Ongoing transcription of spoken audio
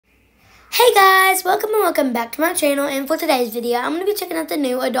Hey guys, welcome back to my channel, and for today's video, I'm going to be checking out the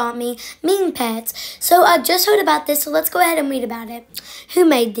new Adopt Me Mean Pets. So I just heard about this, so let's go ahead and read about it. Who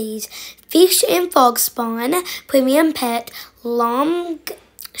made these? Fish and Frog Spawn, Premium Pet, Long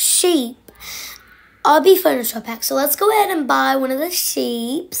Sheep, RB Furniture Pack. So let's go ahead and buy one of the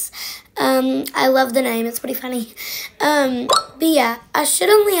sheeps. I love the name, it's pretty funny. But yeah, I should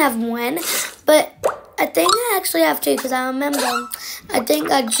only have one, but I think I actually have two because I remember, I think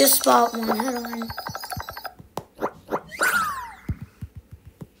I just bought one. Hold on.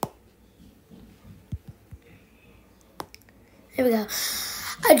 Here we go.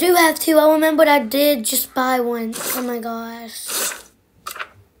 I do have two. I remembered I did just buy one. Oh my gosh.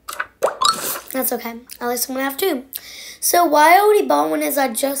 That's okay. At least I'm going to have two. So why I already bought one is I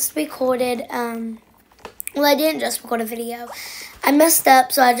just recorded, well, I didn't just record a video. I messed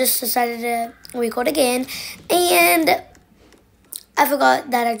up, so I just decided to record again. And I forgot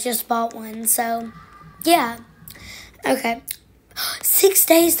that I just bought one, so yeah. Okay. 6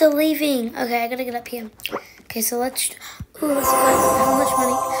 days to leaving. Okay, I gotta get up here. Okay, so let's, ooh, let's how much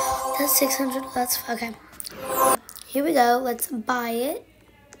money? That's 600, that's, okay. Here we go, let's buy it.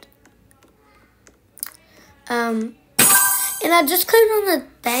 And I just clicked on the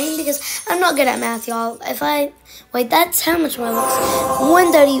thing because I'm not good at math, y'all. If I, wait, that's how much more looks.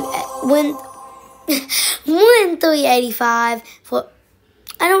 1,385 for,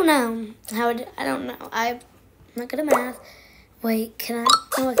 I don't know how it, I don't know. I'm not good at math. Wait, can I,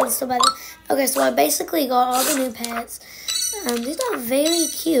 oh, I can still buy them. Okay, so I basically got all the new pets. These are very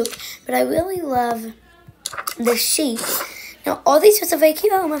cute, but I really love the sheep. Now, all these pets are very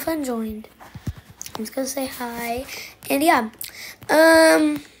cute. Oh, my friend joined. I'm just gonna say hi, and yeah,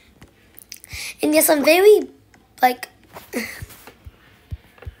 and yes, I'm very, like,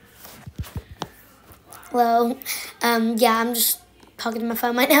 hello, yeah, I'm just talking to my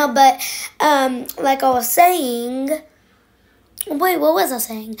phone right now, but, like I was saying, wait, what was I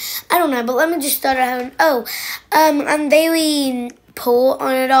saying? I don't know, but let me just start out. Oh, I'm very poor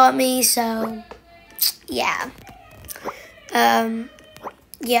on Adopt Me, so, yeah,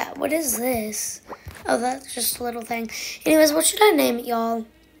 yeah, what is this? Oh, that's just a little thing. Anyways, what should I name it, y'all?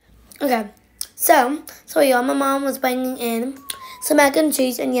 Okay, so y'all, my mom was bringing in some mac and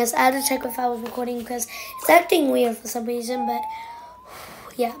cheese, and yes, I had to check if I was recording because it's acting weird for some reason, but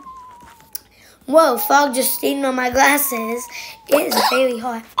yeah. Whoa, fog just steamed on my glasses. It is very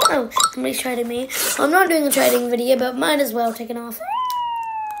hot. Oh, somebody's trading me. Well, I'm not doing a trading video, but might as well take it off.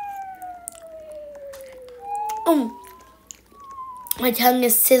 My tongue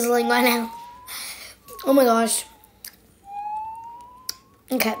is sizzling right now. Oh my gosh.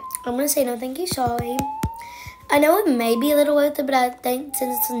 Okay, I'm going to say no thank you, sorry. I know it may be a little worth it, but I think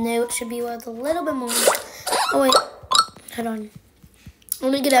since it's new, it should be worth a little bit more. Oh wait, hold on.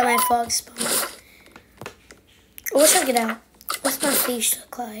 Let me get out my fog spawn. What should I get out? What's my face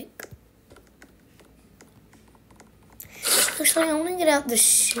look like? Actually, I want to get out the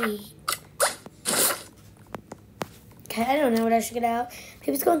sheet. Okay, I don't know what I should get out.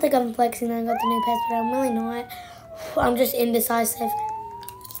 People's going to think I'm flexing that I got the new pets, but I'm really not. I'm just indecisive.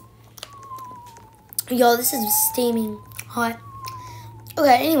 Yo, this is steaming hot.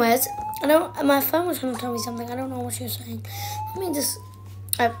 Okay, anyways, my phone was trying to tell me something. I don't know what you're saying. Let me just,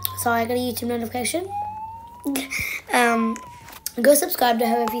 sorry, I got a YouTube notification. Go subscribe to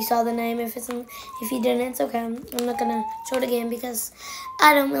her if you saw the name. If you didn't, it's okay. I'm not going to show it again because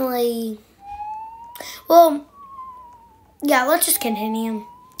I don't really, well, yeah, let's just continue.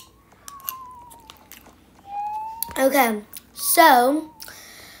 Okay, so,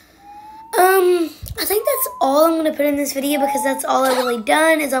 I think that's all I'm going to put in this video because that's all I've really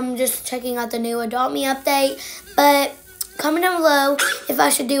done is I'm just checking out the new Adopt Me update. But comment down below if I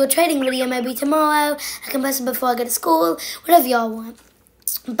should do a trading video maybe tomorrow. I can post it before I go to school, whatever y'all want.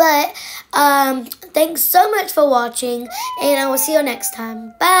 But, thanks so much for watching, and I will see you next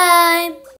time. Bye!